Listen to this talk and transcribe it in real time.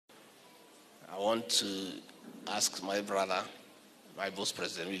want to ask my brother, my boss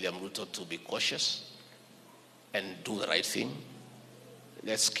President William Ruto, to be cautious and do the right thing.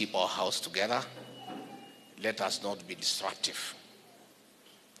 Let's keep our house together. Let us not be destructive.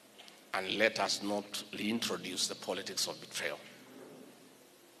 And let us not reintroduce the politics of betrayal.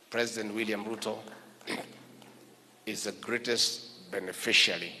 President William Ruto is the greatest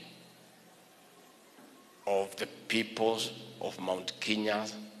beneficiary of the people of Mount Kenya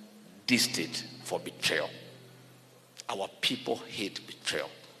district for betrayal. Our people hate betrayal.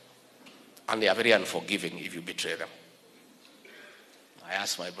 And they are very unforgiving if you betray them. I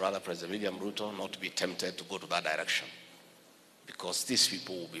asked my brother, President William Ruto, not to be tempted to go to that direction, because these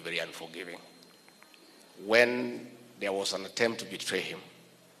people will be very unforgiving. When there was an attempt to betray him,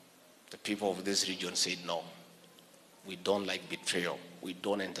 the people of this region said, no, we don't like betrayal. We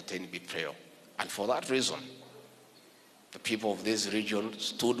don't entertain betrayal. And for that reason, the people of this region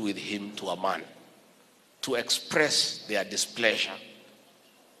stood with him to a man to express their displeasure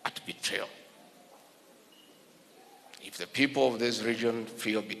at betrayal. If the people of this region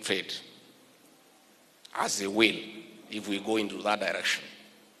feel betrayed, as they will, if we go into that direction,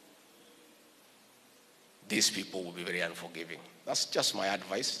 these people will be very unforgiving. That's just my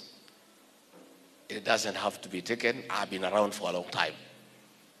advice. It doesn't have to be taken. I've been around for a long time.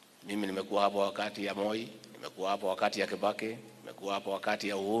 Mimi nimekuwa hapo wakati ya Moi, nimekuwa hapo wakati ya Kibaki, nimekuwa hapo wakati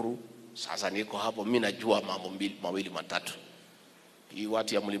ya Uhuru. Sasa niko hapo, mimi najua mambo mawili matatu. Hii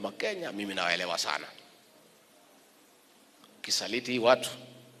watu ya Mlima Kenya mimi nawaelewa sana. Kisaliti watu,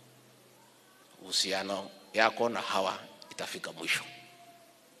 uhusiano yako na hawa itafika mwisho.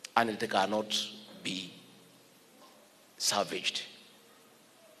 And it cannot be salvaged.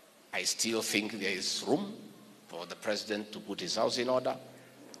 I still think there is room for the president to put his house in order,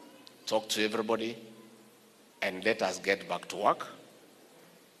 talk to everybody, and let us get back to work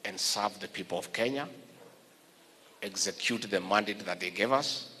and serve the people of Kenya, execute the mandate that they gave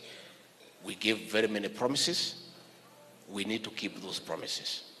us. We gave very many promises. We need to keep those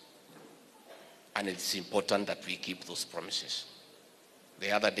promises. And it's important that we keep those promises.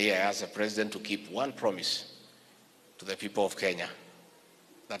 The other day I asked the president to keep one promise to the people of Kenya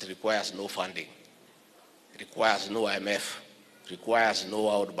that requires no funding, requires no IMF, requires no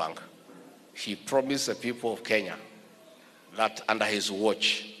World Bank. He promised the people of Kenya that under his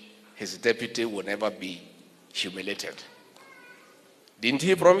watch, his deputy will never be humiliated. Didn't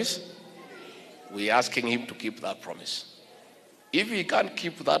he promise? We're asking him to keep that promise. If he can't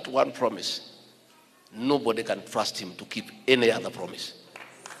keep that one promise, nobody can trust him to keep any other promise.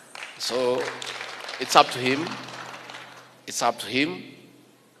 So it's up to him. It's up to him.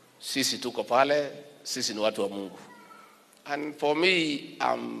 Sisi tuko pale, sisi ni watu wa Mungu. And for me,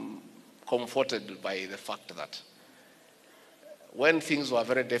 I'm comforted by the fact that when things were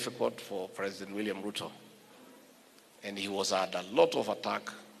very difficult for President William Ruto, and he was under a lot of attack,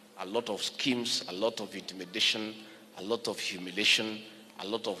 a lot of schemes, a lot of intimidation, a lot of humiliation, a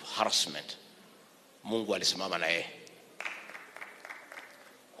lot of harassment, Mungu alisimama na yeye.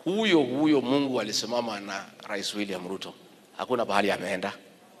 Huyo Mungu alisimama na Rais William Ruto. Hakuna bahali ameenda.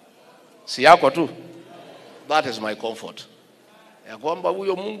 Si yako tu. That is my comfort. Ya kwamba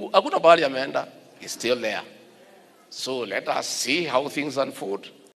huyo Mungu hakuna bahali ameenda. He's still there. So let us see how things unfold.